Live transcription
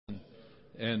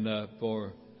and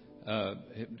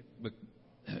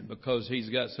because he's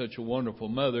got such a wonderful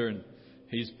mother, and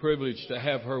he's privileged to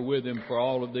have her with him for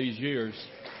all of these years.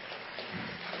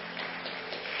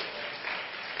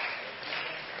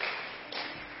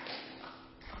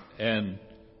 And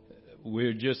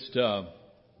we're just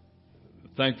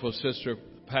thankful Sister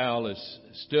Powell is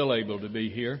still able to be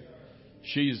here.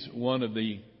 She's one of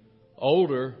the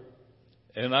older,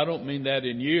 and I don't mean that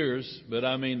in years, but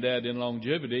I mean that in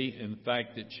longevity, in the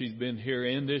fact that she's been here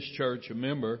in this church, a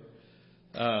member,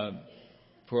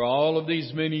 for all of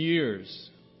these many years.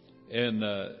 And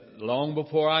long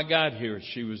before I got here,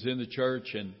 she was in the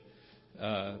church, and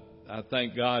I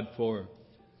thank God for...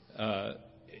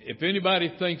 if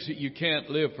anybody thinks that you can't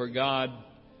live for God,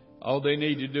 all they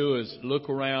need to do is look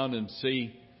around and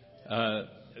see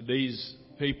these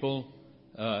people,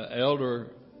 elder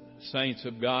saints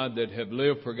of God that have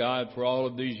lived for God for all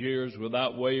of these years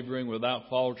without wavering, without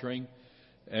faltering,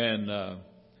 and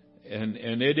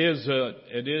it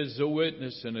is a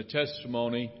witness and a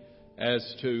testimony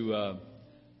as to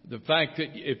the fact that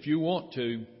if you want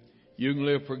to, you can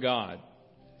live for God,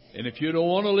 and if you don't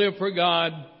want to live for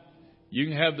God, you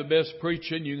can have the best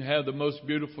preaching, you can have the most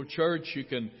beautiful church, you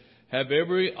can have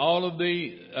all of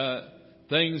the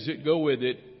things that go with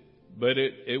it, but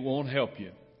it won't help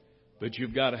you. But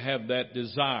you've got to have that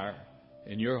desire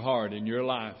in your heart, in your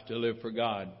life, to live for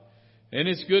God. And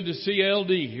it's good to see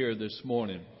LD here this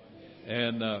morning.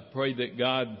 And pray that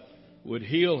God would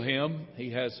heal him.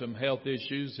 He has some health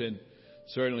issues, and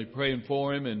certainly praying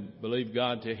for him and believe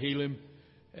God to heal him.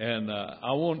 And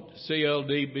I want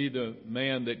CLD be the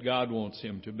man that God wants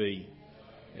him to be.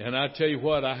 And I tell you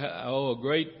what, I owe a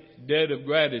great debt of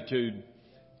gratitude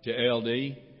to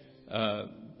LD.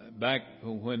 Back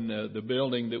when the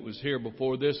building that was here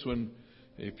before this one,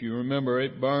 if you remember,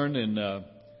 it burned,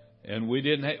 and we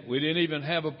didn't even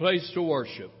have a place to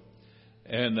worship.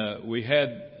 And we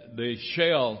had the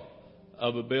shell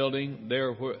of a building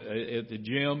there at the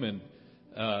gym, and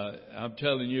I'm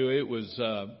telling you, it was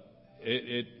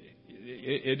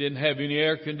it didn't have any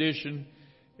air conditioning.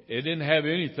 It didn't have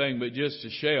anything but just a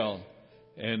shell.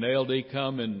 And LD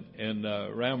come and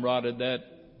ramrodded that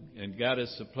and got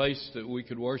us a place that we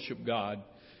could worship God.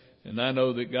 And I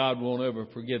know that God won't ever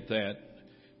forget that.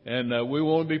 And we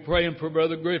want to be praying for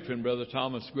Brother Griffin, Brother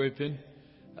Thomas Griffin.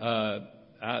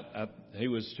 He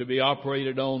was to be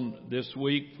operated on this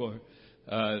week for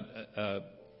a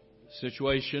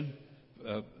situation,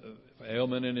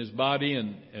 ailment in his body,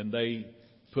 and they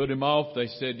put him off. They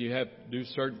said, you have to do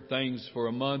certain things for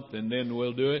a month, and then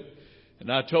we'll do it.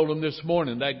 And I told him this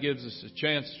morning that gives us a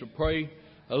chance to pray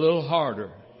a little harder,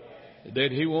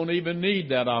 that he won't even need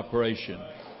that operation.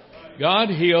 God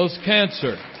heals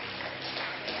cancer.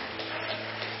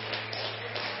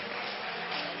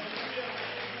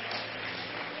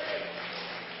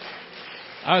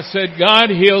 I said, God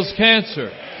heals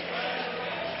cancer.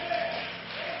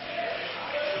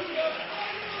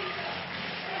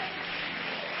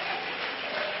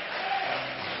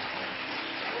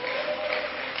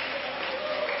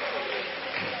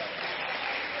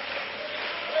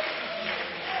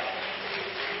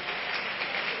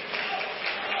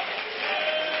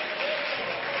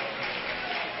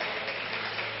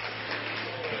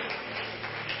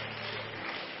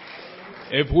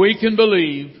 If we can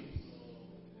believe,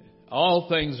 all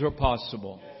things are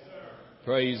possible.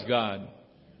 Praise God.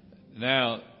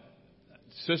 Now,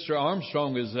 Sister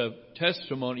Armstrong is a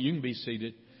testimony, you can be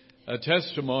seated, a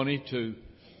testimony to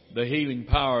the healing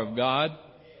power of God.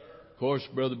 Of course,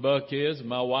 Brother Buck is,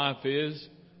 my wife is.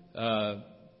 I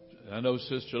know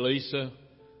Sister Lisa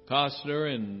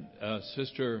Costner and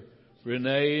Sister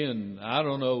Renee, and I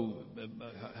don't know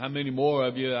how many more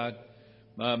of you.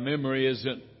 My memory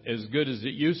isn't as good as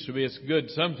it used to be. It's good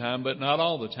sometime, but not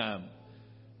all the time.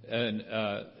 And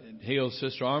healed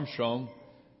Sister Armstrong,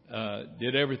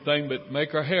 did everything but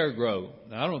make her hair grow.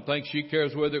 Now, I don't think she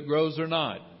cares whether it grows or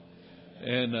not.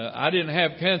 And I didn't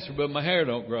have cancer, but my hair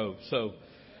don't grow. So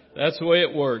that's the way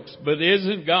it works. But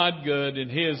isn't God good,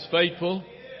 and He is faithful,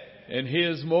 and He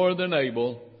is more than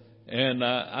able. And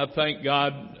I thank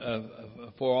God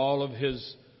for all of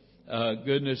His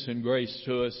goodness and grace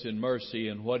to us and mercy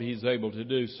and what He's able to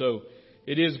do. So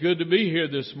it is good to be here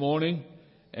this morning,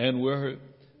 and we're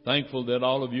thankful that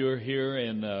all of you are here,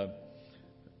 and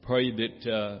pray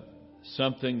that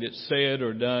something that's said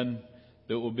or done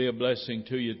that will be a blessing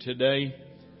to you today.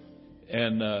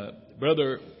 And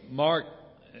Brother Mark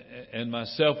and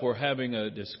myself were having a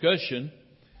discussion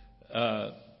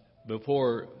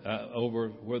before over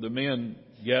where the men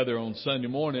gather on Sunday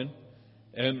morning.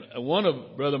 And one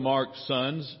of Brother Mark's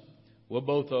sons, well,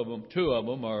 both of them, two of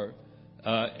them are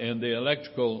in the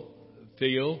electrical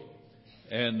field.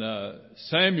 And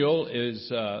Samuel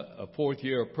is a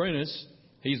fourth-year apprentice.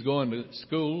 He's going to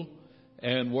school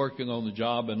and working on the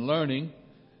job and learning.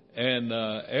 And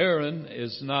Aaron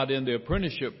is not in the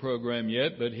apprenticeship program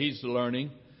yet, but he's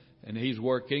learning and he's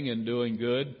working and doing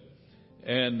good.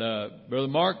 And Brother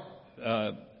Mark,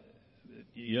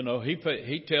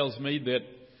 he tells me that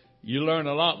you learn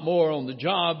a lot more on the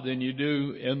job than you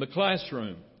do in the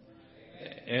classroom.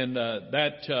 And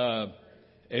that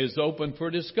is open for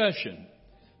discussion.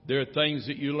 There are things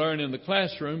that you learn in the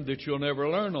classroom that you'll never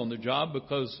learn on the job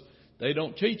because they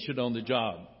don't teach it on the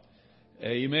job.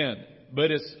 Amen. But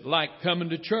it's like coming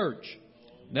to church.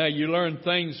 Now you learn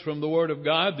things from the Word of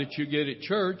God that you get at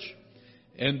church,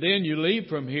 and then you leave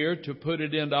from here to put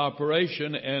it into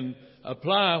operation and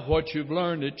apply what you've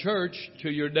learned at church to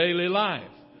your daily life.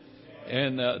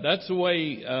 And that's the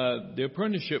way the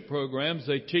apprenticeship programs,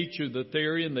 they teach you the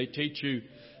theory and they teach you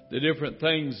the different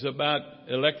things about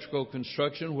electrical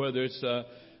construction, whether it's a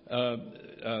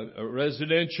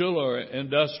residential or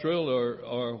industrial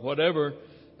or whatever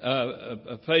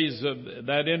a phase of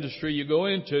that industry you go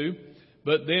into.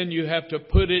 But then you have to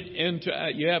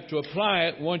you have to apply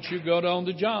it once you go on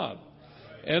the job.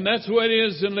 And that's the way it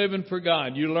is in living for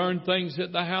God. You learn things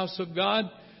at the house of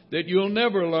God that you'll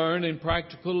never learn in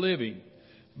practical living.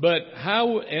 But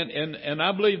and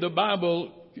I believe the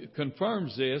Bible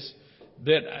confirms this,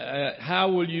 that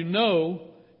how will you know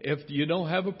if you don't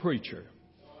have a preacher?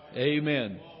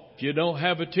 Amen. If you don't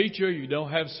have a teacher, you don't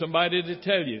have somebody to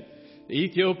tell you. The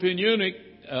Ethiopian eunuch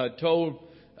told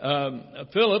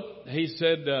Philip, he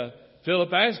said,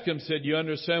 Philip asked him, said, you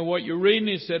understand what you're reading?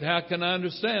 He said, how can I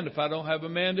understand if I don't have a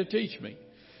man to teach me?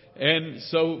 And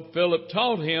so Philip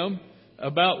taught him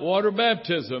about water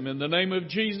baptism in the name of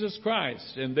Jesus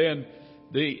Christ. And then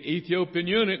the Ethiopian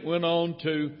eunuch went on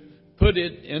to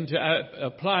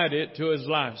applied it to his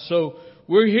life. So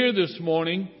we're here this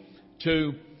morning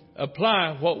to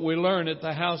apply what we learn at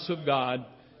the house of God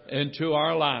into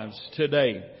our lives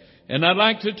today. And I'd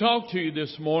like to talk to you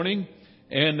this morning.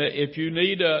 And if you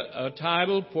need a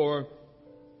title for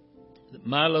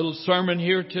my little sermon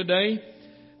here today,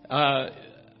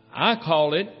 I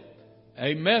call it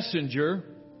A Messenger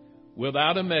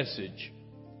Without a Message.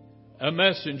 A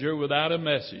messenger without a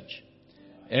message.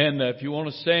 And if you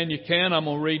want to stand, you can. I'm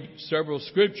going to read several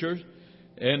scriptures.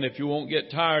 And if you won't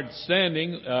get tired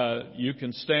standing, you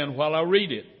can stand while I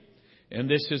read it. And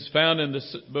this is found in the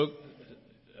book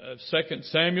of 2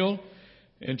 Samuel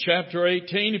in chapter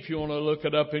 18. If you want to look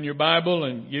it up in your Bible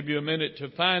and give you a minute to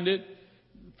find it.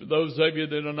 For those of you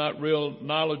that are not real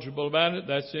knowledgeable about it,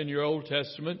 that's in your Old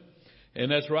Testament.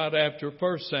 And that's right after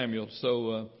 1 Samuel.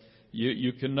 So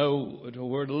you can know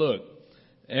where to look.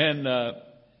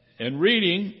 And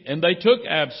reading, and they took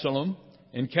Absalom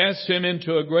and cast him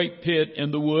into a great pit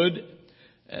in the wood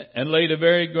and laid a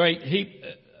very great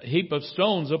heap of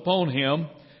stones upon him.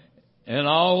 And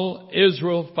all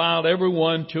Israel filed every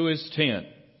one to his tent.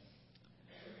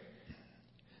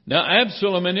 Now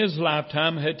Absalom in his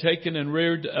lifetime had taken and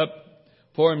reared up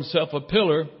for himself a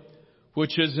pillar,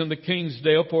 which is in the king's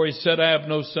dale, for he said, I have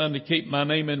no son to keep my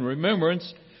name in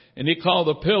remembrance. And he called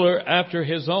the pillar after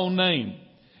his own name.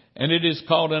 And it is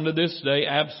called unto this day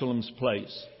Absalom's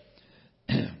place.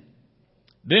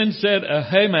 Then said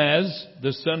Ahimaaz,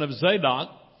 the son of Zadok,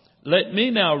 let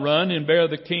me now run and bear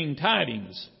the king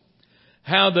tidings,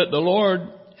 how that the Lord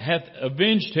hath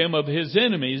avenged him of his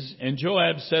enemies. And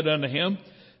Joab said unto him,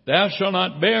 thou shalt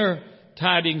not bear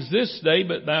tidings this day,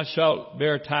 but thou shalt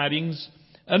bear tidings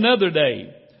another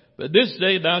day. But this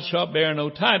day thou shalt bear no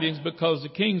tidings, because the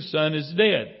king's son is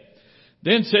dead.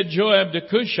 Then said Joab to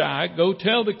Cushai, go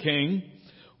tell the king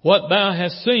what thou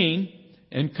hast seen.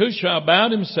 And Cushai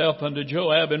bowed himself unto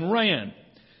Joab and ran.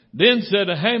 Then said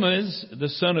Ahimaaz, the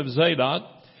son of Zadok,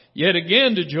 yet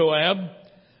again to Joab,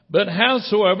 but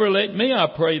howsoever, let me, I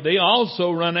pray thee,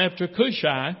 also run after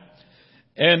Cushai.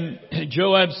 And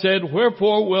Joab said,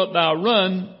 wherefore wilt thou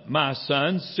run, my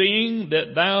son, seeing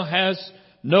that thou hast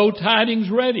no tidings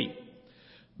ready?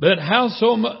 But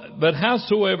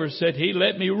howsoever, said he,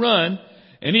 let me run.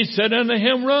 And he said unto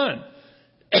him, run.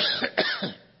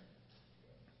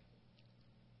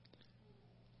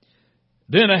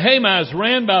 Then Ahimaaz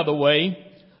ran by the way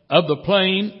of the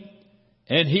plain,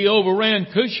 and he overran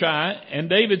Cushai, and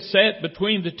David sat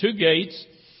between the two gates.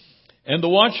 And the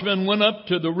watchman went up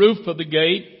to the roof of the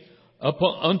gate, up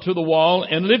unto the wall,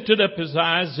 and lifted up his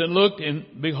eyes and looked,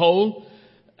 and behold,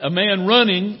 a man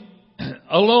running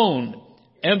alone.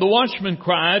 And the watchman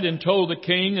cried and told the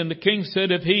king, and the king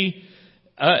said, if he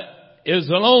is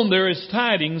alone, there is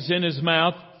tidings in his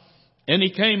mouth. And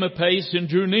he came apace and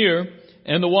drew near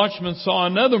And the watchman saw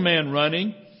another man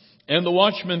running. And the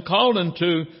watchman called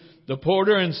unto the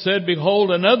porter and said,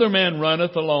 Behold, another man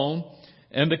runneth alone.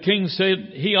 And the king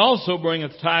said, He also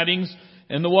bringeth tidings.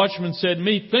 And the watchman said,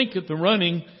 Methinketh the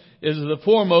running is the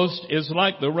foremost is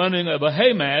like the running of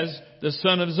Ahimaaz, the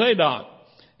son of Zadok.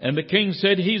 And the king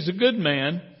said, He's a good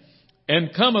man,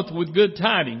 and cometh with good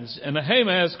tidings. And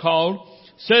Ahimaaz called,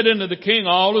 said unto the king,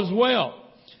 All is well.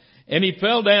 And he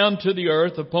fell down to the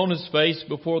earth upon his face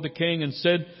before the king, and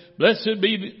said, Blessed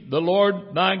be the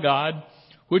Lord thy God,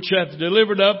 which hath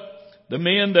delivered up the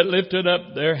men that lifted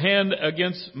up their hand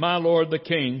against my lord the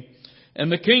king.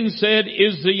 And the king said,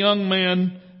 Is the young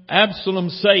man Absalom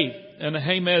safe? And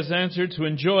Ahimaaz answered,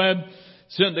 When Joab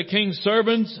sent the king's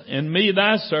servants, and me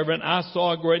thy servant, I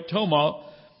saw a great tumult,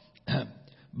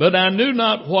 but I knew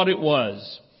not what it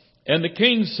was. And the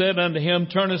king said unto him,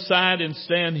 Turn aside and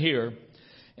stand here.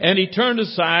 And he turned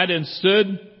aside and stood,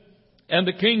 and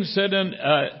the king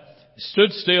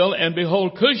stood still, and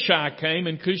behold, Cushai came,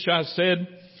 and Cushai said,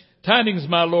 Tidings,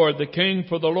 my lord the king,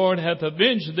 for the Lord hath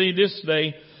avenged thee this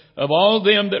day of all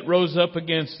them that rose up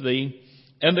against thee.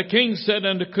 And the king said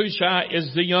unto Cushai,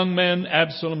 Is the young man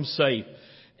Absalom safe?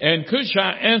 And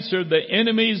Cushai answered, The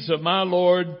enemies of my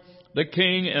lord the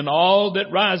king and all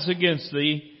that rise against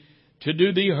thee to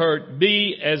do thee hurt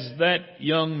be as that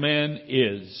young man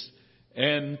is.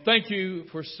 And thank you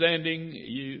for standing.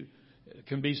 You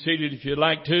can be seated if you'd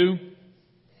like to.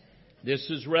 This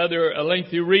is rather a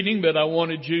lengthy reading, but I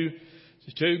wanted you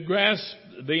to grasp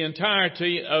the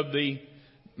entirety of the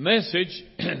message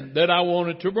that I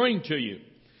wanted to bring to you.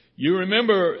 You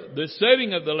remember the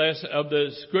setting of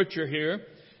the scripture here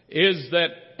is that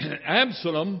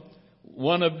Absalom,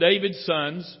 one of David's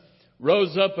sons,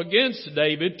 rose up against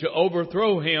David to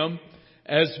overthrow him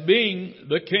as being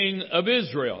the king of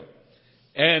Israel.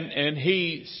 And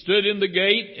he stood in the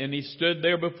gate, and he stood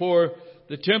there before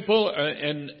the temple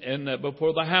and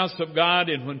before the house of God.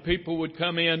 And when people would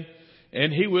come in,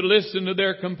 and he would listen to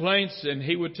their complaints, and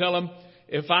he would tell them,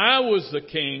 If I was the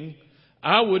king,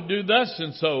 I would do thus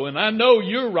and so, and I know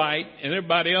you're right and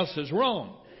everybody else is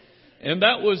wrong. And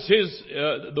that was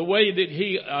the way that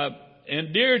he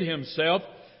endeared himself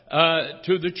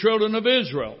to the children of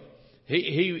Israel.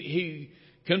 He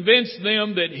convinced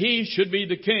them that he should be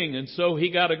the king, and so he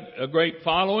got a great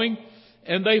following,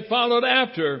 and they followed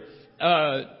after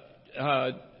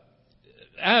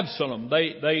Absalom.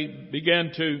 They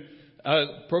began to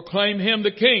proclaim him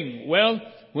the king. Well,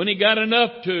 when he got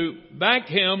enough to back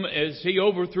him as he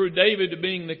overthrew David to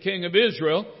being the king of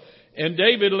Israel, and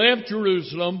David left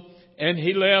Jerusalem, and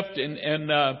he left and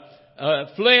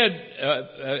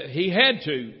fled. He had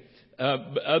to,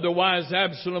 otherwise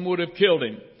Absalom would have killed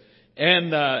him.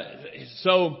 And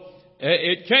so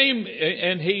it came,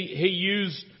 and he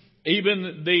used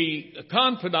even the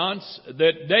confidants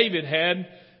that David had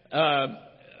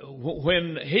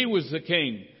when he was the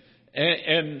king.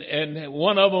 And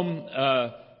one of them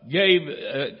gave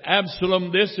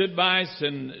Absalom this advice,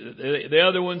 and the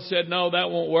other one said, no, that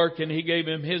won't work, and he gave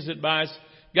him his advice,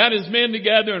 got his men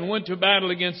together and went to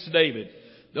battle against David.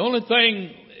 The only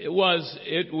thing it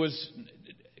was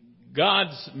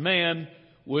God's man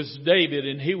was David,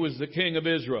 and he was the king of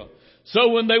Israel. So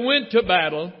when they went to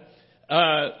battle,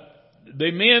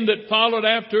 the men that followed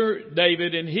after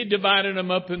David, and he divided them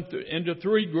up into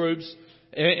three groups,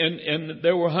 and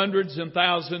there were hundreds and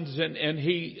thousands, and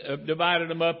he divided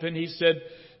them up, and he said,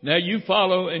 now you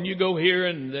follow and you go here,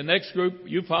 and the next group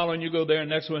you follow and you go there, and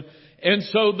next one. And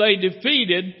so they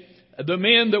defeated the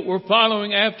men that were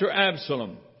following after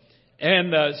Absalom.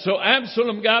 And so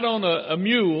Absalom got on a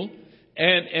mule,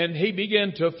 and he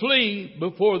began to flee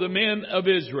before the men of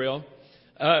Israel,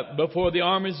 before the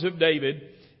armies of David.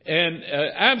 And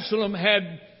Absalom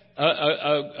had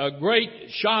a great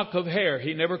shock of hair.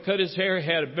 He never cut his hair. He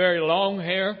had very long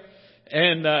hair.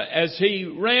 And as he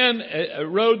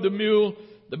rode the mule,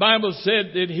 the Bible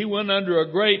said that he went under a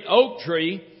great oak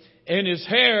tree, and his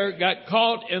hair got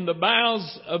caught in the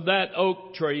boughs of that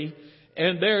oak tree,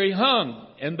 and there he hung.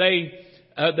 And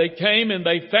they came and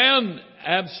they found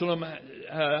Absalom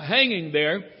hanging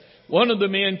there. One of the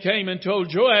men came and told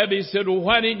Joab. He said, well,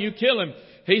 why didn't you kill him?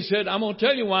 He said, I'm going to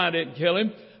tell you why I didn't kill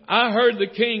him. I heard the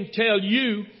king tell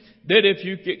you that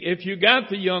if you got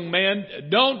the young man,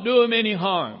 don't do him any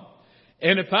harm.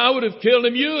 And if I would have killed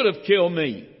him, you would have killed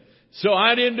me. So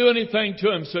I didn't do anything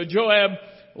to him. So Joab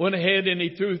went ahead and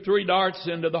he threw 3 darts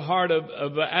into the heart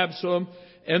of Absalom,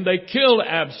 and they killed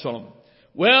Absalom.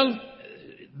 Well,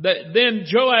 then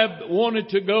Joab wanted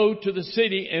to go to the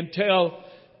city and tell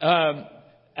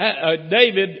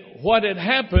David what had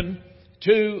happened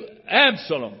to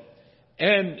Absalom.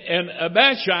 And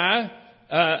Abishai,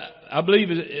 I believe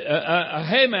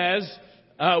Ahimaaz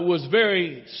was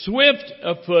very swift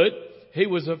of foot. He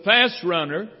was a fast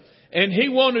runner, and he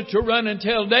wanted to run and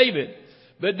tell David.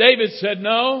 But David said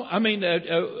no.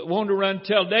 Wanted to run and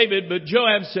tell David, but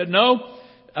Joab said no.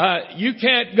 You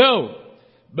can't go.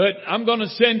 But I'm going to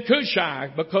send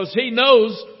Cushai because he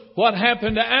knows what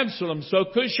happened to Absalom. So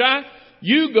Cushai,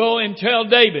 you go and tell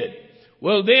David.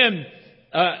 Well, then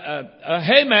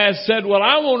Ahimaaz said, well,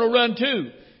 I want to run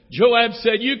too. Joab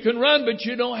said, you can run, but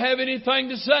you don't have anything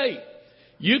to say.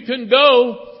 You can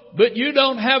go, but you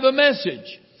don't have a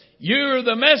message. You're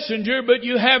the messenger, but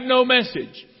you have no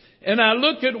message. And I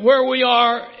look at where we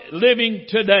are living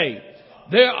today.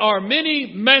 There are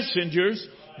many messengers,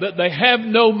 but they have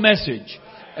no message.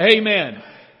 Amen.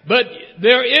 But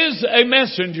there is a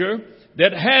messenger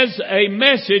that has a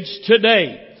message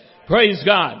today. Praise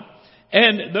God.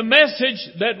 And the message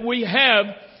that we have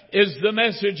is the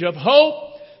message of hope,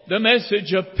 the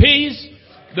message of peace,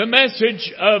 the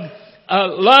message of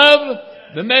love,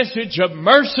 the message of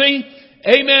mercy.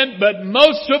 Amen. But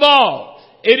most of all,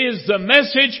 it is the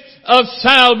message of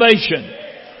salvation.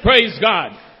 Praise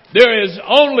God. There is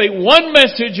only one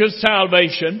message of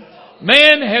salvation.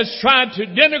 Man has tried to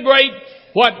denigrate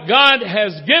what God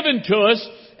has given to us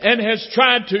and has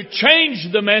tried to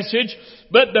change the message,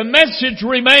 but the message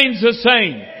remains the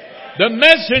same. The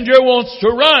messenger wants to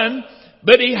run,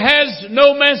 but he has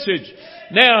no message.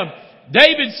 Now,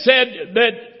 David said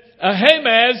that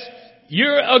Ahimaaz,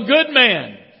 you're a good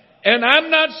man. And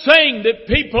I'm not saying that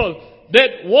people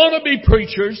that want to be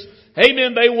preachers,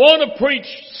 amen, they want to preach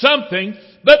something,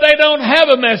 but they don't have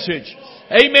a message.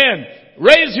 Amen.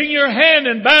 Raising your hand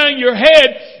and bowing your head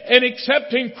and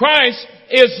accepting Christ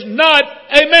is not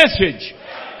a message.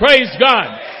 Praise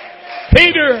God.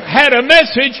 Peter had a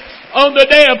message on the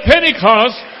day of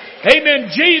Pentecost. Amen.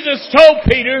 Jesus told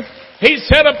Peter, he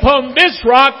said, upon this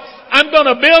rock I'm going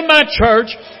to build my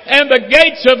church, and the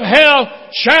gates of hell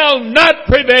shall not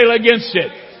prevail against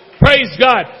it. Praise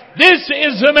God. This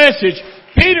is the message.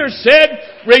 Peter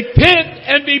said, repent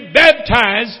and be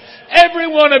baptized,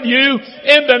 every one of you,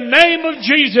 in the name of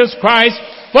Jesus Christ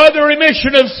for the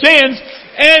remission of sins,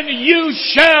 and you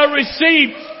shall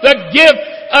receive the gift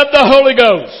of the Holy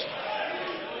Ghost.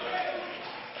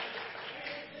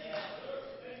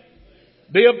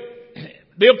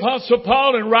 The Apostle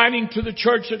Paul, in writing to the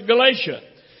church at Galatia,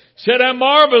 said, I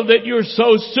marvel that you're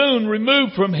so soon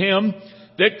removed from him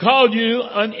that called you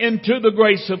into the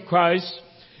grace of Christ,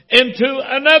 into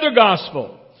another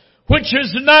gospel, which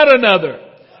is not another.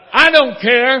 I don't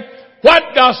care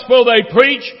what gospel they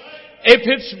preach. If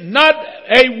it's not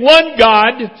a one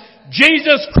God,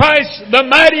 Jesus Christ, the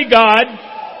mighty God,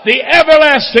 the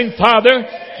everlasting Father,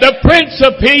 the Prince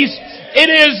of Peace, it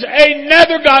is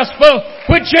another gospel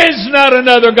which is not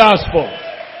another gospel.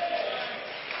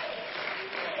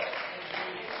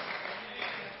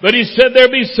 But he said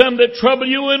there be some that trouble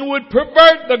you and would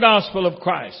pervert the gospel of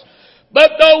Christ.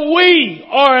 But though we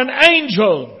or an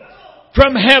angel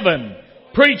from heaven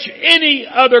preach any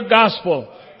other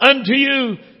gospel unto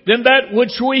you than that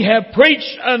which we have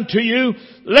preached unto you,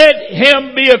 let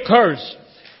him be accursed.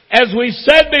 As we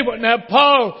said before, now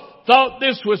Paul thought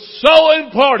this was so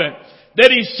important that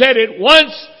he said it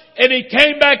once, and he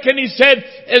came back and he said,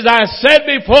 as I said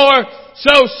before,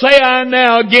 so say I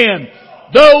now again.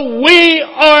 Though we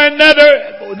are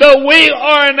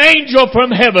an angel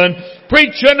from heaven,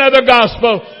 preach another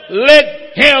gospel,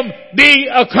 let him be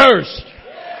accursed.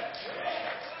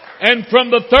 And from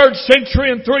the 3rd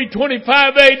century in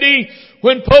 325 AD,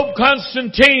 when Pope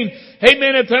Constantine,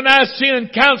 amen, at the Nicene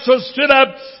Council stood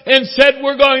up and said,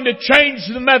 we're going to change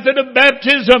the method of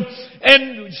baptism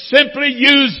and simply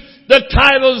use the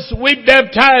titles we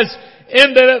baptize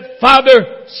in the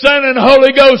Father, Son, and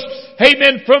Holy Ghost.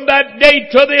 Amen. From that day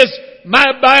to this, my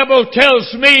Bible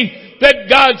tells me that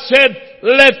God said,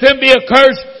 let them be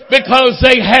accursed because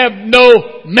they have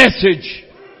no message.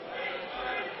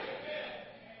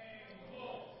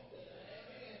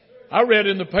 I read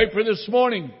in the paper this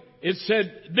morning, it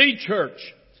said, the church.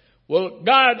 Well,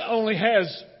 God only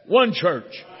has one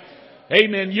church.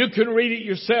 Amen. You can read it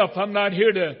yourself. I'm not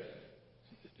here to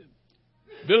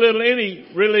belittle any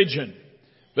religion.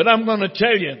 But I'm going to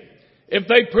tell you, if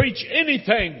they preach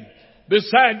anything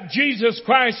beside Jesus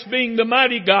Christ being the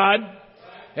mighty God,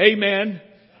 amen.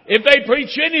 If they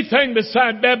preach anything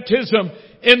beside baptism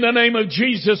in the name of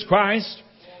Jesus Christ,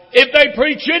 if they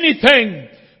preach anything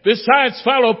besides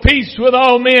follow peace with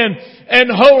all men and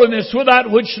holiness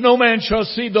without which no man shall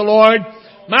see the Lord,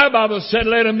 my Bible said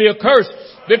let them be accursed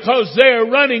because they are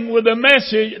running with a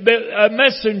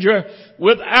messenger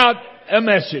without a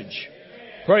message.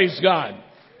 Praise God.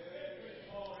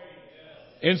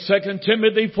 In 2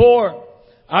 Timothy 4,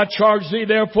 I charge thee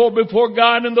therefore before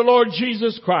God and the Lord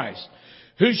Jesus Christ,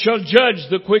 who shall judge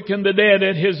the quick and the dead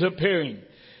at His appearing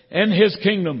and His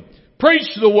kingdom. Preach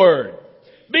the word.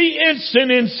 Be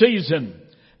instant in season,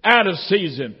 out of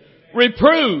season.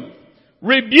 Reprove,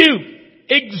 rebuke,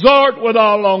 exhort with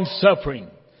all long suffering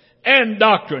and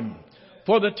doctrine.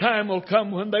 For the time will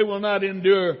come when they will not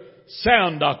endure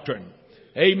sound doctrine.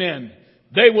 Amen.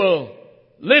 They will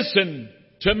listen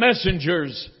to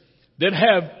messengers that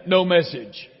have no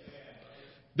message.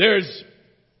 There's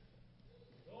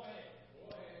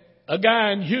a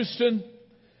guy in Houston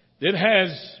that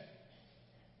has,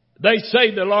 they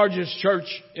say, the largest church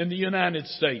in the United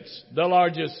States, the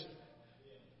largest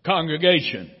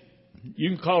congregation.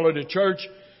 You can call it a church.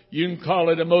 You can call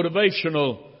it a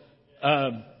motivational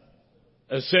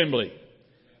assembly.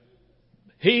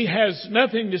 He has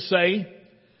nothing to say,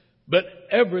 but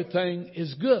everything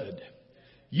is good.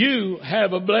 You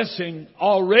have a blessing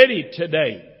already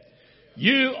today.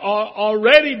 You are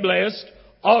already blessed.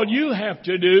 All you have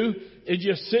to do is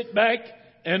just sit back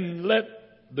and let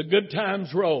the good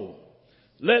times roll.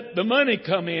 Let the money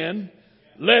come in.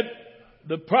 Let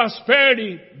the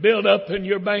prosperity build up in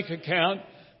your bank account,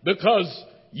 because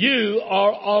you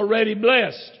are already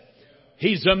blessed.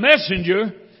 He's a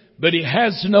messenger, but he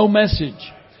has no message.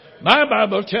 My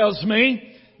Bible tells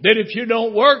me that if you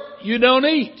don't work, you don't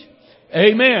eat.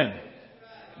 Amen.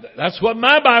 That's what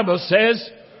my Bible says.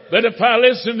 But if I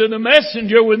listen to the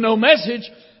messenger with no message,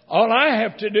 all I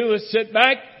have to do is sit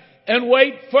back and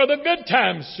wait for the good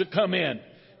times to come in.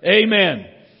 Amen.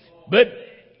 But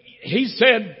he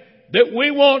said that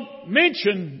we won't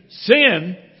mention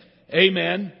sin.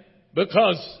 Amen.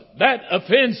 Because that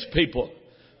offends people.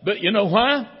 But you know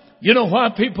why? You know why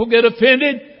people get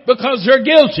offended? Because they're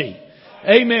guilty.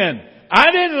 Amen.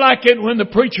 I didn't like it when the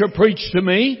preacher preached to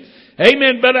me.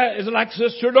 Amen. But like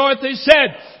Sister Dorothy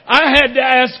said, I had to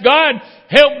ask God,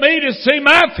 help me to see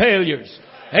my failures.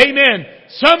 Amen.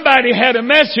 Somebody had a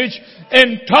message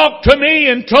and talked to me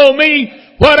and told me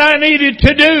what I needed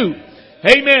to do.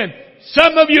 Amen.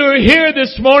 Some of you are here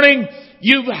this morning.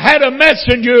 You've had a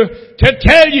messenger to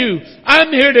tell you.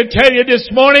 I'm here to tell you this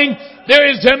morning, there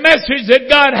is a message that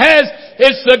God has.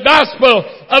 It's the gospel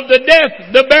of the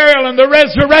death, the burial, and the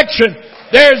resurrection.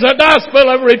 There's a gospel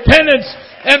of repentance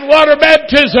and water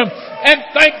baptism, and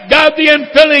thank God, the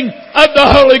infilling of the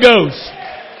Holy Ghost.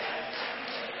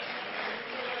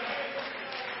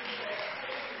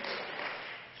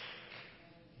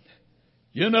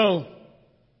 You know,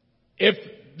 if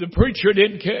the preacher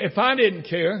didn't care, if I didn't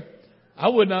care, I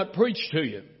would not preach to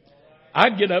you.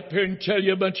 I'd get up here and tell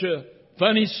you a bunch of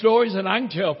funny stories, and I can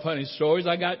tell funny stories.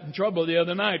 I got in trouble the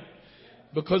other night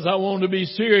because I wanted to be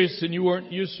serious, and you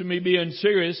weren't used to me being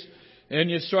serious. And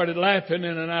you started laughing,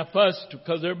 and then I fussed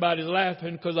because everybody's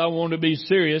laughing because I want to be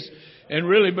serious. And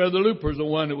really, Brother Looper's the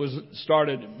one that was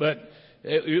started. But,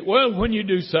 when you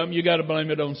do something, you got to blame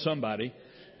it on somebody.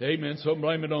 Amen. So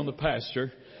blame it on the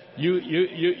pastor.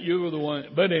 You were the one.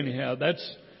 But anyhow,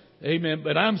 that's, amen.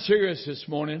 But I'm serious this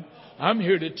morning. I'm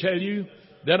here to tell you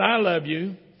that I love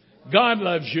you. God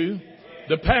loves you.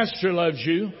 The pastor loves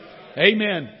you.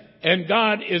 Amen. And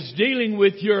God is dealing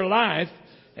with your life,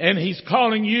 and He's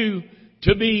calling you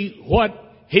to be what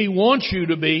He wants you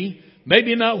to be.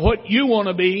 Maybe not what you want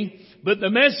to be, but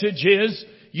the message is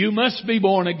you must be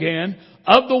born again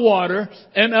of the water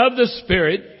and of the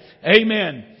Spirit.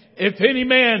 Amen. If any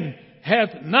man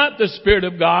hath not the Spirit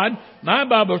of God, my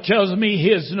Bible tells me he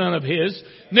is none of His.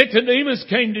 Nicodemus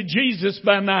came to Jesus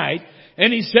by night,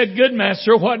 and he said, Good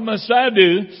Master, what must I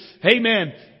do?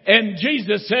 Amen. And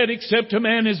Jesus said, except a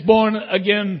man is born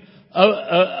again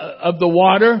of the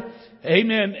water,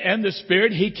 amen, and the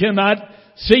Spirit, he cannot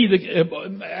see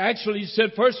actually he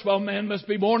said, first of all, man must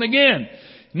be born again.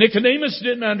 Nicodemus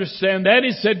didn't understand that.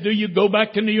 He said, do you go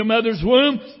back into your mother's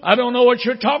womb? I don't know what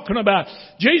you're talking about.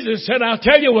 Jesus said, I'll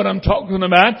tell you what I'm talking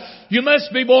about. You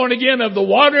must be born again of the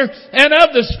water and of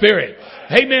the Spirit.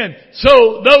 Amen.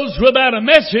 So those without a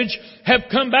message have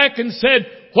come back and said,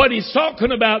 what he's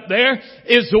talking about there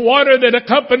is the water that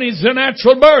accompanies the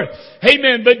natural birth.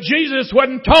 Amen. But Jesus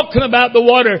wasn't talking about the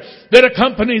water that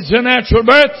accompanies the natural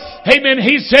birth. Amen.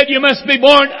 He said you must be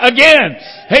born again.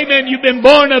 Amen. You've been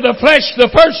born of the flesh the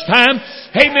first time.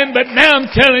 Amen. But now I'm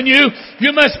telling you,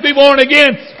 you must be born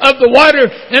again of the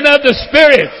water and of the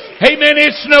Spirit. Amen.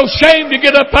 It's no shame to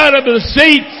get up out of the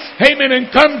seat. Amen. And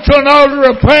come to an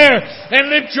altar of prayer and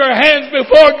lift your hands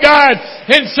before God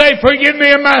and say, forgive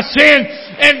me of my sin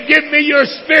and give me your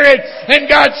Spirit. And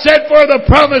God said, for the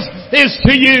promise is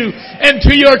to you and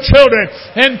to your children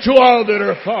and to all that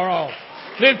are far off.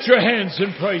 Lift your hands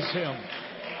and praise Him.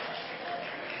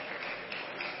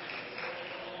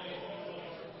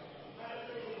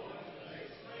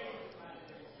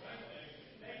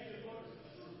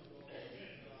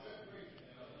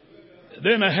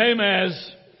 Then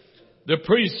Ahimaaz, the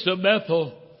priest of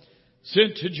Bethel,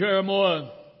 sent to Jeremiah,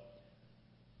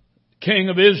 king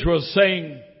of Israel,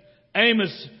 saying,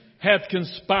 Amos hath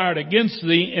conspired against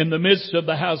thee in the midst of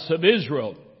the house of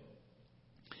Israel.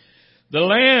 The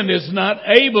land is not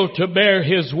able to bear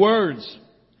his words.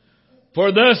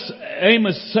 For thus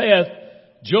Amos saith,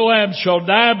 Joab shall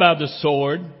die by the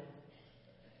sword,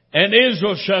 and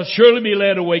Israel shall surely be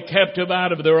led away captive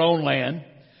out of their own land.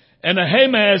 And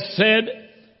Ahimaaz said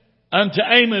unto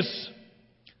Amos,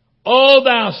 O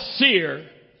thou seer,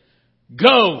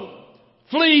 go,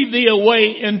 flee thee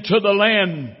away into the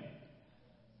land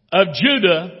of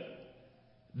Judah,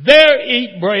 there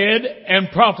eat bread and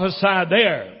prophesy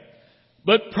there.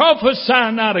 But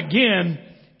prophesy not again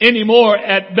any more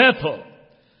at Bethel,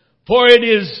 for it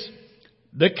is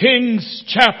the king's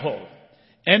chapel,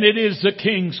 and it is the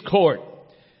king's court.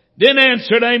 Then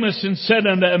answered Amos and said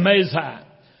unto Amaziah,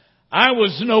 I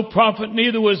was no prophet,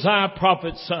 neither was I a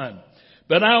prophet's son,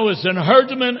 but I was an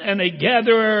herdsman and a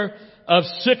gatherer of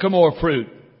sycamore fruit.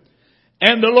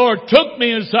 And the Lord took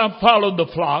me as I followed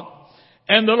the flock,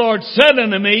 and the Lord said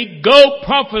unto me, Go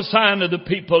prophesy unto the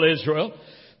people Israel.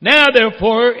 Now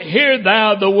therefore hear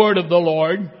thou the word of the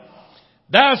Lord.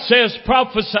 Thou sayest,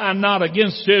 prophesy not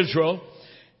against Israel,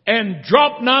 and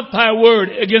drop not thy word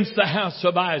against the house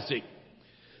of Isaac.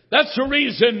 That's the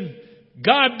reason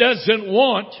God doesn't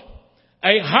want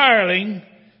a hireling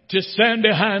to stand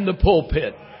behind the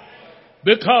pulpit.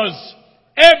 Because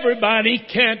everybody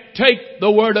can't take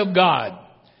the word of God.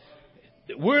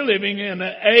 We're living in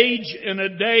an age, in a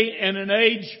day, and an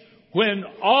age when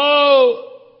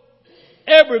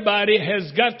everybody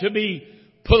has got to be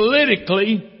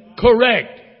politically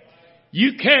correct.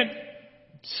 You can't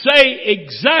say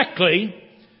exactly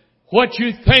what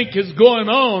you think is going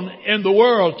on in the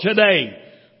world today.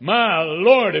 My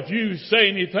Lord, if you say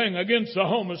anything against the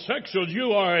homosexuals,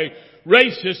 you are a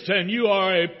racist and you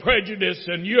are a prejudice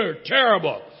and you're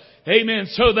terrible. Amen.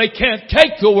 So they can't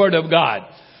take the word of God.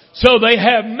 So they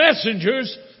have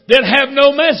messengers that have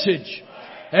no message.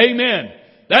 Amen.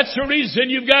 That's the reason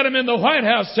you've got them in the White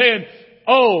House saying,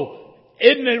 oh,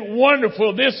 isn't it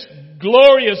wonderful? This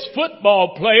glorious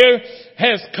football player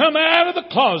has come out of the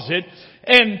closet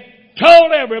and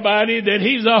told everybody that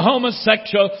he's a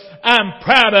homosexual. I'm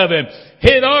proud of him.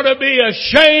 It ought to be a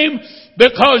shame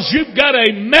because you've got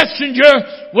a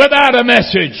messenger without a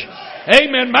message.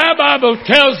 Amen. My Bible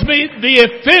tells me the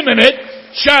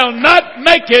effeminate shall not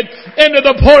make it into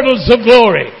the portals of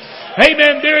glory.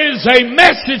 Amen. There is a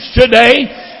message today.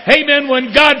 Amen.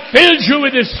 When God fills you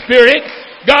with His Spirit,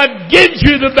 God gives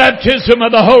you the baptism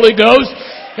of the Holy Ghost.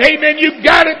 Amen. You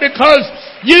got it because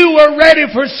you were ready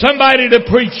for somebody to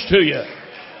preach to you.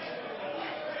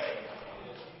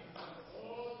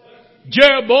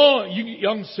 Jeroboam, you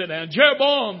can sit down.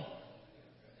 Jeroboam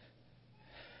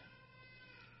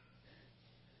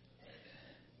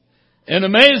and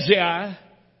Amaziah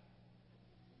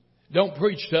don't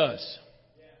preach to us.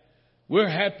 We're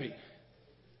happy.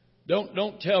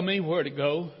 Don't tell me where to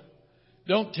go.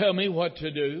 Don't tell me what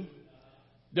to do.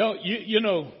 Don't you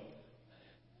know?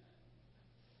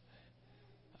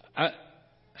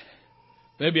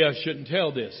 Maybe I shouldn't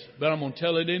tell this, but I'm going to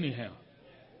tell it anyhow.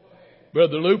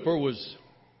 Brother Looper was,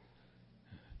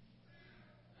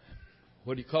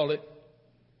 what do you call it?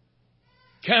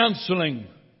 Counseling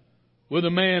with a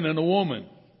man and a woman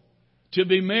to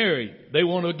be married. They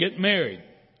want to get married.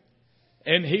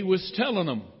 And he was telling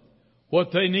them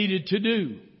what they needed to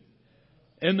do.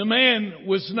 And the man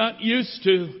was not used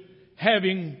to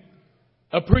having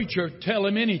a preacher tell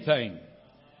him anything.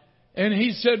 And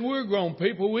he said, we're grown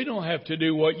people. We don't have to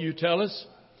do what you tell us.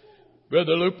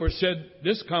 Brother Looper said,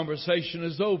 this conversation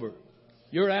is over.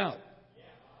 You're out.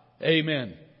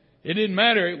 Amen. It didn't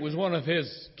matter. It was one of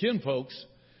his kinfolks.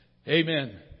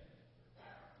 Amen.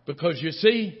 Because you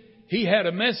see, he had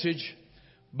a message,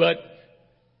 but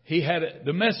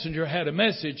the messenger had a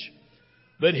message,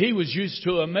 but he was used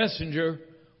to a messenger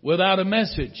without a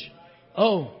message.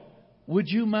 Oh, would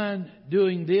you mind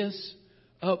doing this?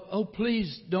 Oh,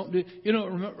 please don't do. You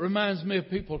know, it reminds me of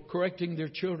people correcting their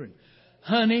children.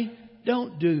 Honey,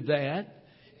 don't do that.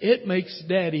 It makes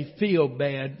Daddy feel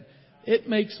bad. It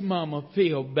makes Mama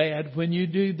feel bad when you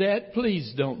do that.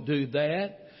 Please don't do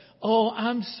that. Oh,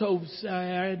 I'm so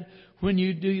sad when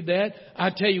you do that.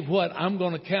 I tell you what, I'm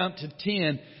going to count to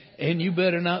 10, and you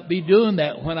better not be doing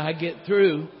that when I get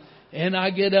through. And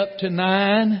I get up to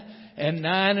 9, and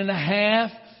 9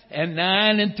 1/2, and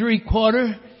 9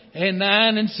 3/4, and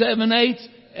 9 7/8.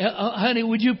 Honey,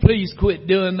 would you please quit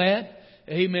doing that?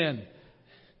 Amen.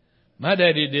 My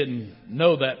daddy didn't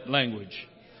know that language.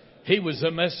 He was a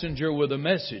messenger with a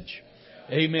message.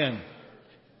 Amen.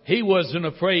 He wasn't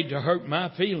afraid to hurt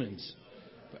my feelings.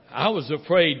 I was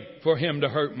afraid for him to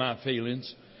hurt my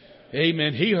feelings.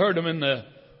 Amen. He hurt them in the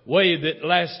way that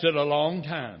lasted a long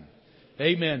time.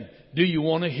 Amen. Do you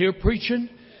want to hear preaching?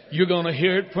 You're going to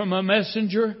hear it from a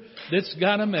messenger that's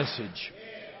got a message.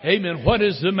 Amen. What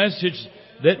is the message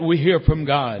that we hear from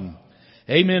God?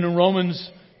 Amen. In Romans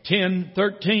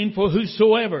 10:13, for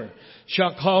whosoever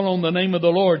shall call on the name of the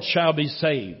Lord shall be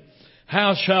saved.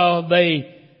 How shall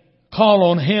they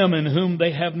call on him in whom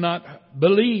they have not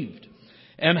believed?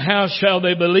 And how shall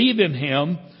they believe in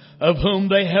him of whom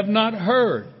they have not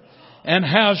heard? And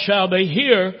how shall they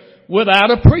hear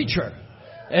without a preacher?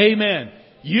 Amen.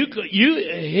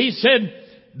 He said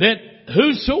that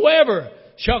whosoever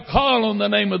shall call on the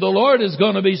name of the Lord is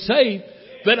going to be saved.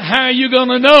 But how are you going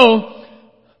to know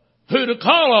who to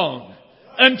call on?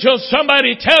 Until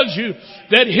somebody tells you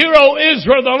that, hear, O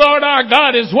Israel, the Lord our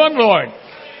God is one Lord.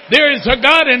 There is a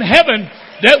God in heaven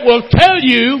that will tell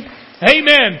you,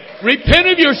 amen, repent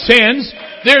of your sins.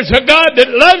 There's a God that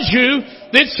loves you,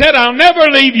 that said, I'll never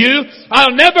leave you.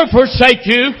 I'll never forsake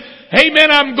you.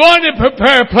 Amen. I'm going to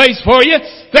prepare a place for you,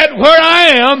 that where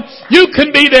I am, you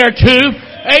can be there too.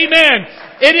 Amen.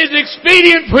 It is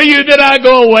expedient for you that I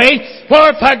go away. For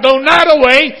if I go not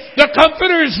away, the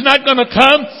Comforter is not going to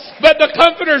come, but the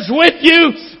Comforter's with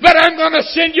you. But I'm going to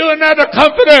send you another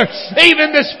Comforter,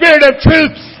 even the Spirit of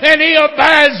truth, and He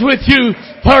abides with you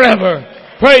forever.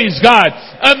 Praise God.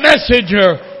 A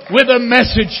messenger with a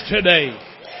message today.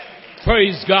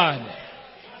 Praise God.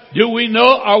 Do we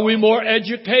know? Are we more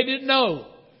educated? No.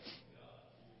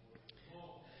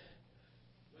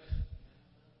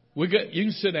 You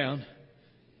can sit down.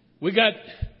 We got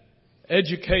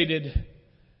educated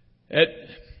at,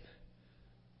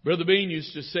 Brother Bean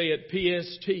used to say, at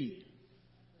PST.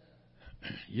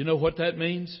 You know what that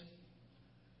means?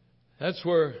 That's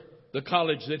where the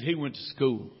college that he went to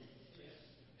school.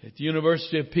 At the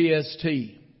University of PST.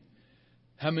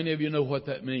 How many of you know what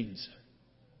that means?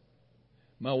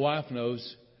 My wife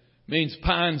knows. It means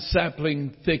pine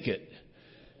sapling thicket.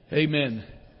 Amen.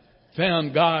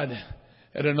 Found God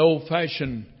at an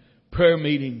old-fashioned prayer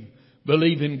meeting,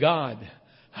 believing God.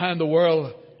 How in the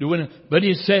world do we know? But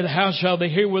he said, how shall they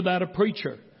hear without a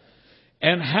preacher?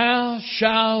 And how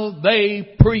shall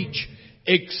they preach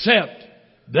except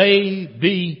they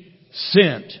be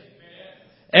sent?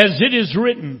 As it is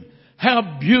written,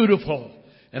 how beautiful.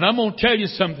 And I'm going to tell you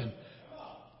something.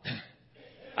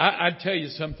 I'd tell you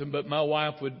something, but my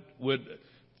wife would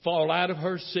fall out of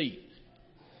her seat.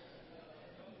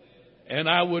 And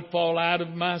I would fall out of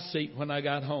my seat when I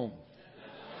got home.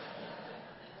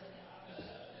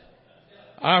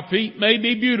 Our feet may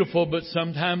be beautiful, but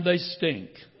sometimes they stink.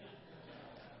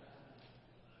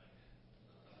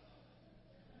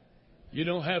 You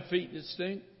don't have feet that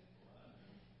stink?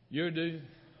 You do?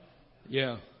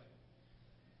 Yeah.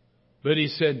 But he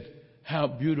said, how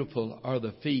beautiful are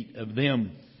the feet of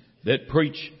them that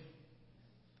preach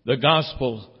the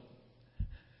gospel.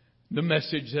 The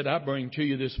message that I bring to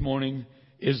you this morning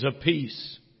is of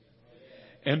peace,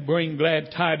 and bring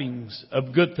glad tidings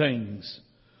of good things.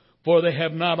 For they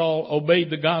have not all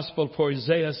obeyed the gospel. For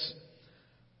Isaiah,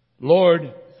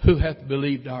 Lord, who hath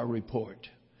believed our report?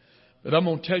 But I'm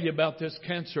going to tell you about this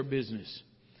cancer business.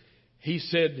 He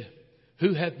said,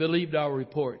 who hath believed our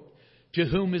report? To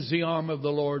whom is the arm of the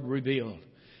Lord revealed?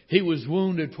 He was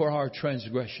wounded for our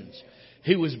transgressions.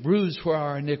 He was bruised for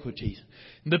our iniquities.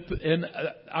 The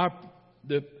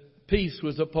peace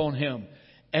was upon him.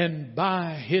 And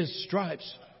by his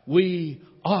stripes we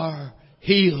are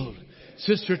healed.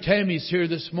 Sister Tammy's here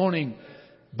this morning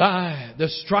by the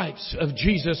stripes of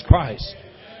Jesus Christ.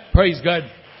 Praise God.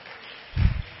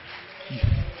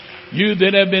 You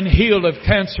that have been healed of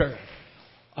cancer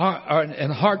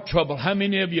and heart trouble. How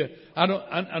many of you,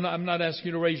 I'm not asking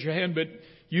you to raise your hand, but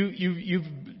you've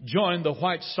joined the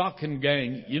white stocking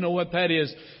gang. You know what that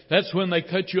is? That's when they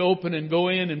cut you open and go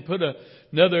in and put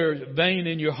another vein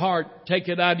in your heart, take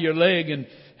it out of your leg, and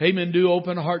amen, do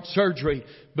open heart surgery.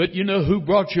 But you know who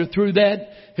brought you through that?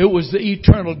 It was the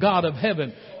eternal God of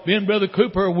heaven. Me and Brother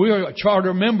Cooper, we're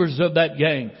charter members of that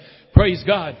gang. Praise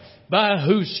God. By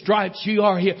whose stripes you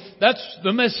are here. That's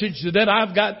the message that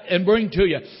I've got and bring to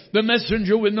you. The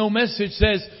messenger with no message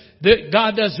says that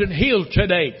God doesn't heal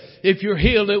today. If you're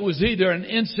healed, it was either an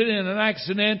incident, an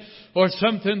accident, or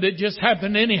something that just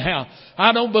happened anyhow.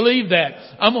 I don't believe that.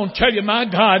 I'm going to tell you, my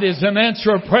God is an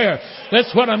answer of prayer.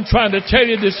 That's what I'm trying to tell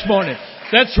you this morning.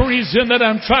 That's the reason that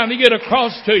I'm trying to get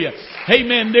across to you.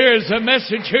 Amen. There is a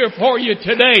message here for you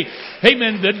today.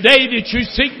 Amen. The day that you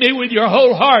seek me with your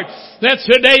whole heart, that's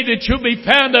the day that you'll be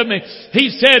found of me.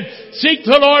 He said, seek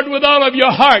the Lord with all of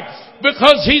your heart.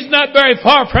 because He's not very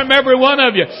far from every one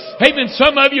of you. Amen.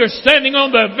 Some of you are standing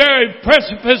on the very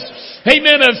precipice,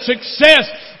 amen, of success,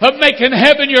 of making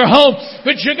heaven your home.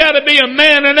 But you got to be a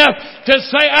man enough to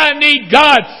say, I need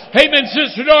God. Amen.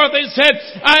 Sister Dorothy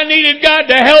said, I needed God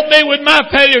to help me with my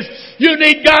failures. You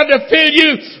need God to fill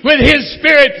you with His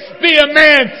Spirit. Be a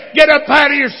man. Get up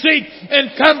out of your seat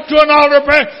and come to an altar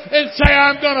prayer and say,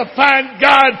 I'm going to find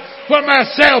God for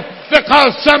myself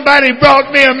because somebody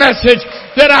brought me a message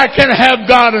that I can have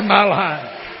God in my life.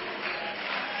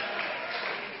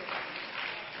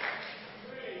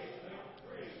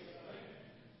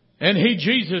 And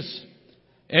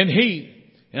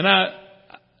I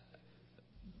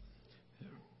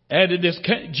added this,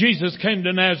 Jesus came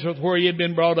to Nazareth where He had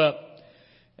been brought up.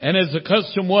 And as the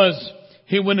custom was,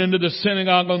 He went into the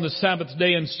synagogue on the Sabbath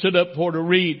day and stood up for to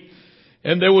read.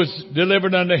 And there was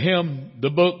delivered unto Him the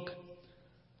book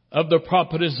of the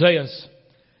prophet Isaiah.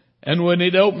 And when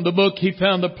He'd opened the book, He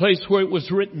found the place where it was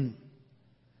written,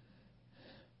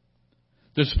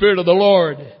 the Spirit of the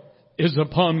Lord is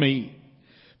upon me,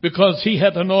 because He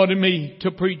hath anointed me to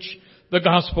preach the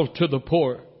gospel to the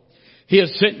poor. He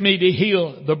has sent me to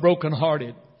heal the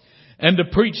brokenhearted and to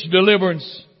preach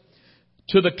deliverance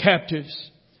to the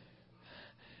captives.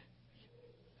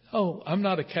 Oh, I'm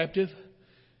not a captive.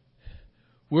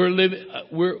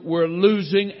 We're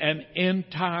losing an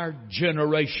entire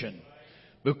generation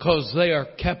because they are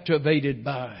captivated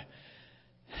by,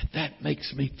 that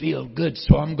makes me feel good,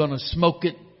 so I'm going to smoke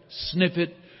it, sniff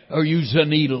it, or use a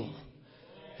needle.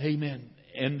 Amen.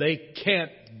 And they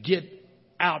can't get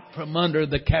out from under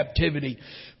the captivity.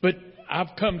 But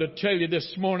I've come to tell you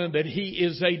this morning that He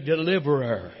is a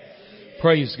deliverer.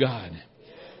 Praise God.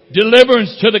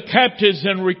 Deliverance to the captives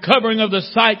and recovering of the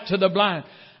sight to the blind.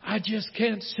 I just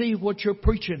can't see what you're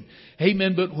preaching.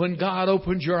 Amen. But when God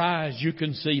opens your eyes, you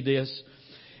can see this.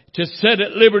 To set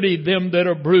at liberty them that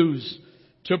are bruised.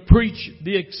 To preach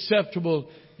the acceptable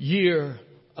year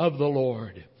of the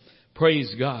Lord.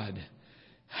 Praise God.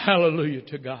 Hallelujah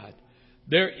to God.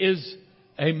 There is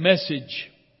a message,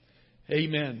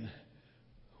 amen,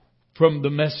 from the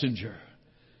messenger.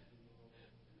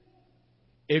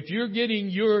 If you're getting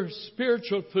your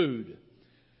spiritual food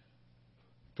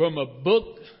from a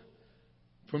book,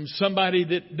 from somebody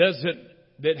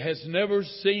that has never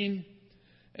seen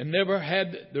and never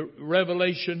had the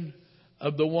revelation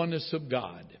of the oneness of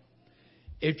God.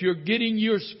 If you're getting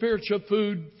your spiritual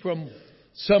food from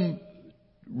some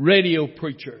radio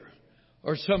preacher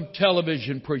or some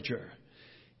television preacher,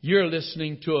 you're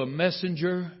listening to a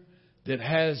messenger that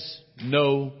has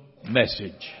no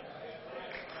message.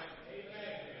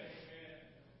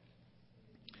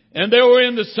 And there were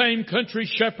in the same country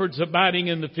shepherds abiding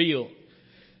in the field.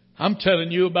 I'm telling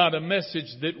you about a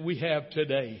message that we have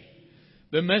today.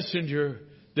 The messenger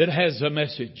that has a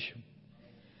message.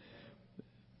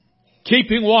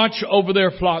 Keeping watch over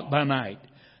their flock by night.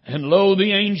 And lo,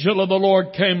 the angel of the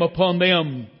Lord came upon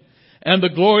them, and the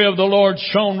glory of the Lord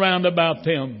shone round about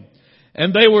them.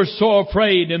 And they were so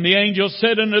afraid. And the angel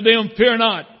said unto them, Fear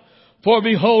not, for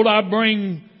behold, I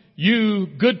bring you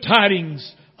good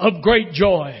tidings of great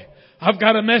joy. I've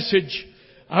got a message.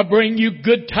 I bring you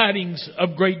good tidings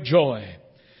of great joy,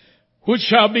 which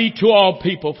shall be to all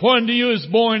people. For unto you is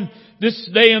born this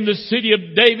day in the city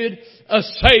of David a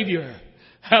Savior.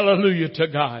 Hallelujah to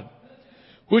God.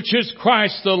 Which is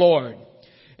Christ the Lord.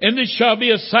 And this shall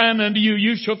be a sign unto you.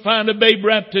 You shall find a babe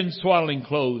wrapped in swaddling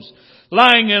clothes,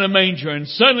 lying in a manger. And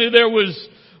suddenly there was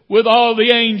with all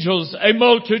the angels a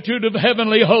multitude of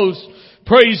heavenly hosts,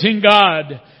 praising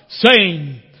God,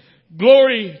 saying,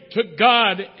 Glory to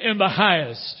God in the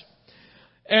highest,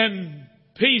 and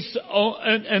peace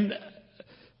on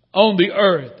the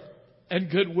earth, and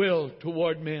goodwill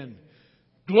toward men.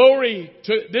 Glory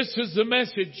to, this is the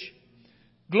message.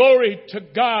 Glory to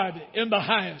God in the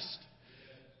highest.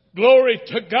 Glory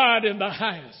to God in the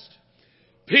highest.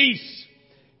 Peace.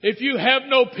 If you have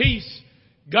no peace,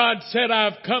 God said,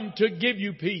 I've come to give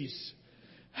you peace.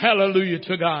 Hallelujah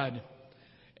to God.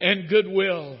 And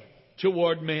goodwill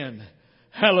toward men.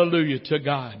 Hallelujah to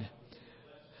God.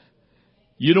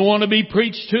 You don't want to be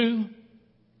preached to?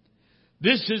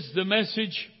 This is the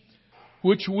message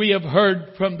which we have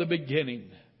heard from the beginning.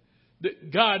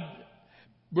 That God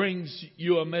brings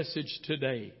you a message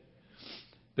today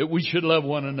that we should love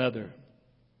one another.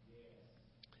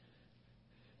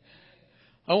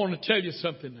 I want to tell you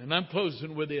something, and I'm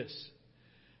closing with this.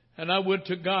 And I went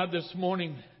to God this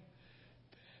morning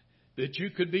that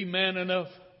you could be man enough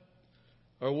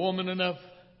or woman enough.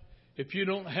 If you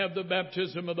don't have the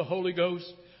baptism of the Holy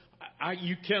Ghost,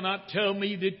 you cannot tell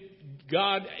me that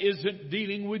God isn't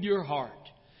dealing with your heart.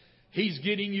 He's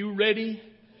getting you ready.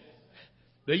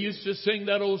 They used to sing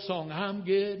that old song, I'm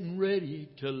getting ready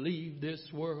to leave this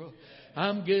world.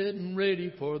 I'm getting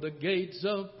ready for the gates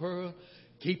of pearl,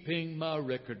 keeping my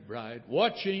record bright,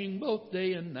 watching both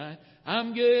day and night.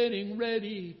 I'm getting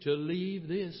ready to leave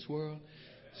this world.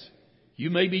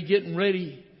 You may be getting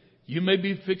ready. You may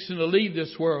be fixing to leave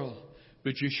this world,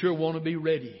 but you sure want to be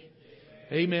ready.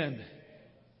 Amen.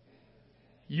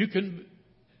 You can,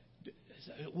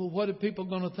 well, what are people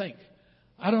going to think?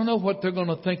 I don't know what they're going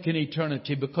to think in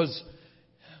eternity because,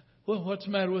 well, what's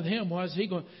the matter with him? Why is he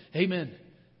going? Amen.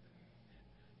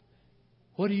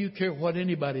 What do you care what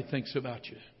anybody thinks about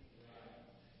you?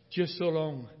 Just so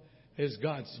long as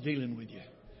God's dealing with you.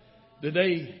 The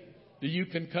day that you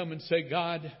can come and say,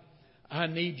 God, I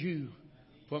need you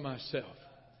for myself.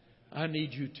 I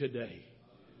need you today.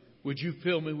 Would you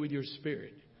fill me with your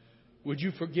Spirit? Would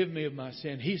you forgive me of my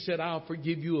sin? He said, I'll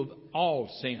forgive you of all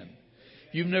sin.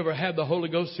 You've never had the Holy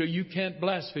Ghost, so you can't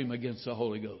blaspheme against the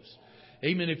Holy Ghost.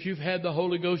 Amen. If you've had the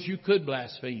Holy Ghost, you could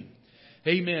blaspheme.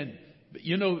 Amen. But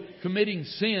you know, committing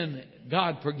sin,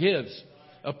 God forgives.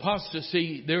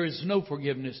 Apostasy, there is no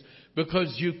forgiveness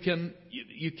because you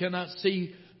cannot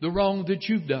see the wrong that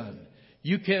you've done.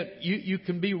 You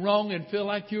can be wrong and feel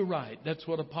like you're right. That's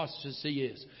what apostasy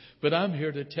is. But I'm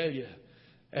here to tell you,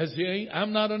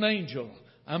 I'm not an angel.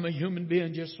 I'm a human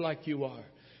being just like you are.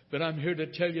 But I'm here to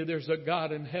tell you there's a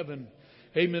God in heaven,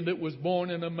 amen, that was born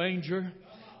in a manger,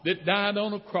 that died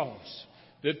on a cross,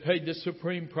 that paid the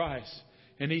supreme price.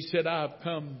 And He said, I've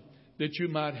come that you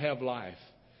might have life.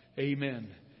 Amen.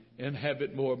 And have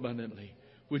it more abundantly.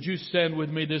 Would you stand with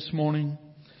me this morning?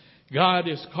 God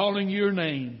is calling your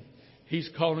name. He's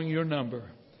calling your number.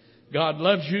 God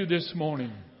loves you this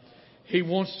morning. He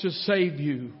wants to save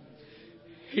you.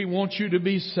 He wants you to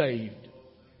be saved.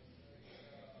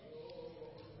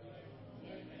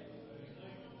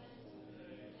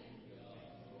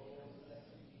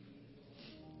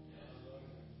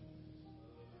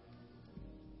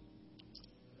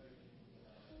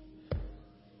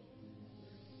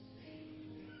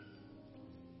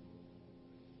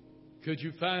 Could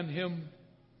you find Him?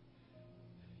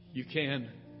 You can,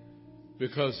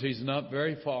 because He's not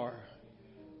very far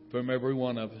from every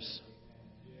one of us.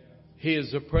 He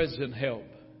is a present help.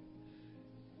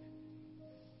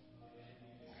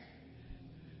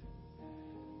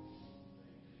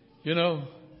 You know,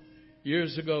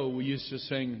 years ago we used to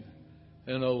sing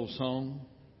an old song.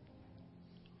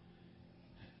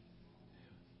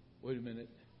 Wait a minute,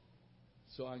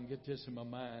 so I can get this in my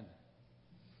mind.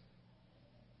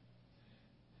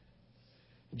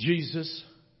 Jesus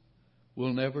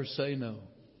will never say no.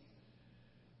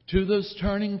 To those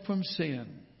turning from sin,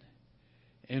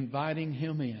 inviting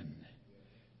Him in,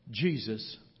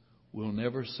 Jesus will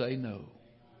never say no.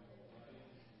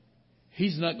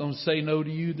 He's not going to say no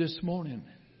to you this morning.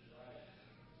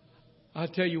 I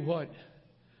tell you what,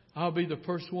 I'll be the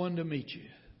first one to meet you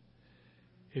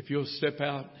if you'll step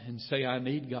out and say, I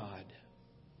need God.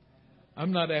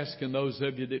 I'm not asking those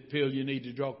of you that feel you need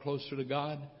to draw closer to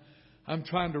God. I'm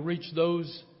trying to reach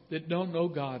those that don't know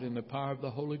God in the power of the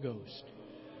Holy Ghost.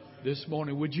 This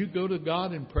morning, would you go to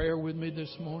God in prayer with me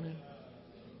this morning?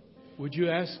 Would you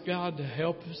ask God to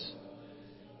help us?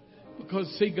 Because,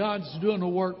 see, God's doing a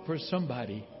work for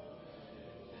somebody.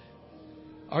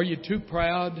 Are you too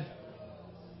proud?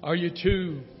 Are you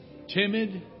too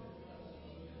timid?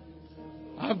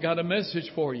 I've got a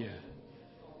message for you.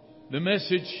 The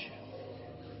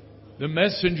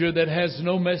messenger that has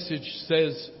no message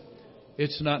says,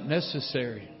 it's not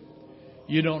necessary.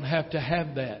 You don't have to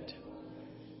have that.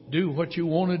 Do what you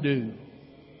want to do.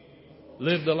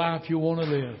 Live the life you want to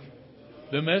live.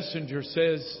 The messenger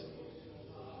says,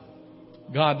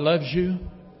 God loves you.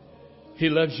 He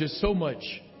loves you so much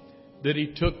that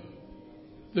He took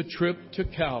the trip to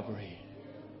Calvary.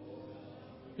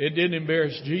 It didn't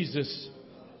embarrass Jesus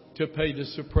to pay the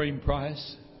supreme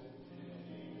price.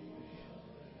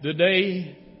 The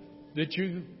day that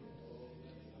you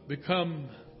become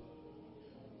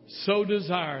so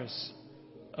desirous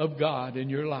of God in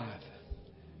your life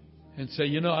and say,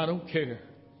 you know, I don't care.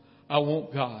 I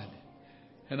want God.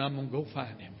 And I'm going to go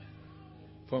find Him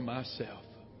for myself.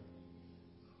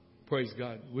 Praise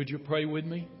God. Would you pray with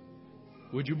me?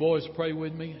 Would you boys pray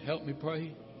with me? Help me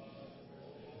pray.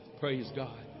 Praise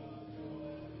God.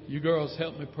 You girls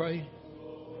help me pray.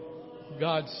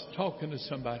 God's talking to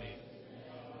somebody.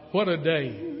 What a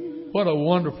day. What a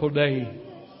wonderful day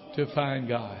to find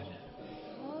God.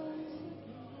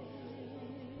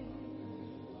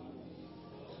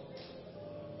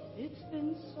 It's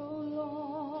been so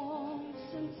long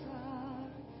since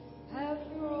I have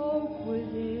broke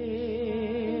with Him.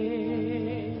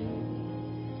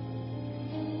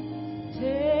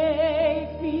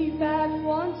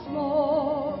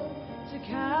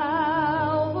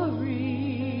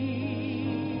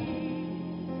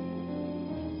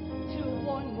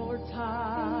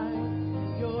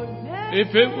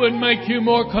 If it would make you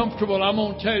more comfortable, I'm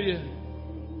going to tell you.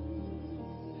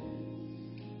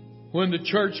 When the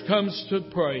church comes to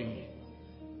pray,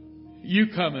 you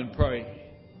come and pray.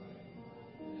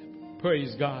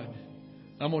 Praise God.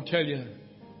 I'm going to tell you,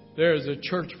 there is a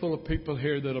church full of people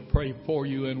here that'll pray for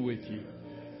you and with you.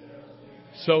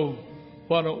 So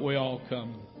why don't we all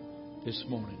come this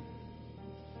morning?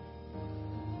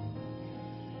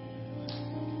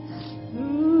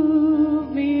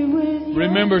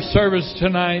 Remember service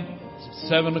tonight,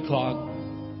 7 o'clock.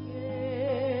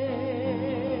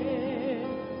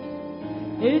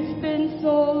 It's been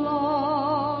so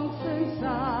long since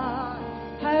I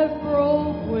have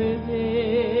broke with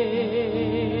it.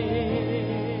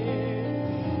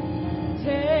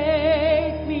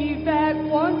 Take me back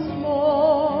once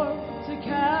more to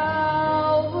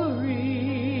Calvary,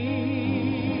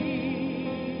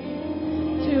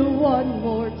 till one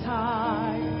more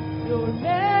time your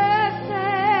message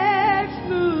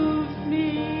moves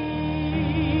me.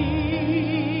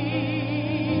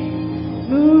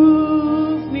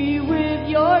 Move me with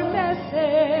your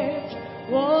message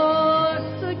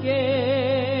once again.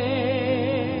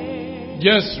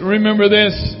 Just remember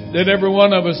this, that every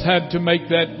one of us had to make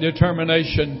that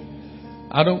determination.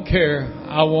 I don't care.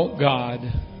 I want God.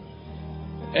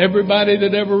 Everybody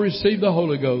that ever received the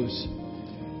Holy Ghost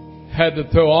had to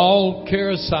throw all care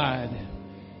aside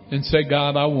and say,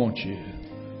 God, I want you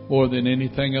more than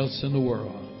anything else in the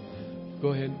world.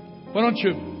 Go ahead. Why don't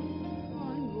you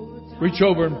reach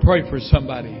over and pray for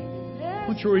somebody? Why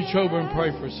don't you reach over and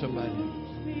pray for somebody?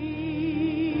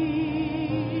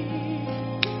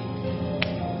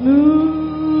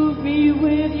 Move me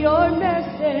with your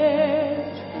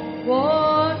message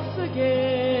once again.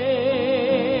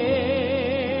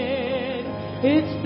 It's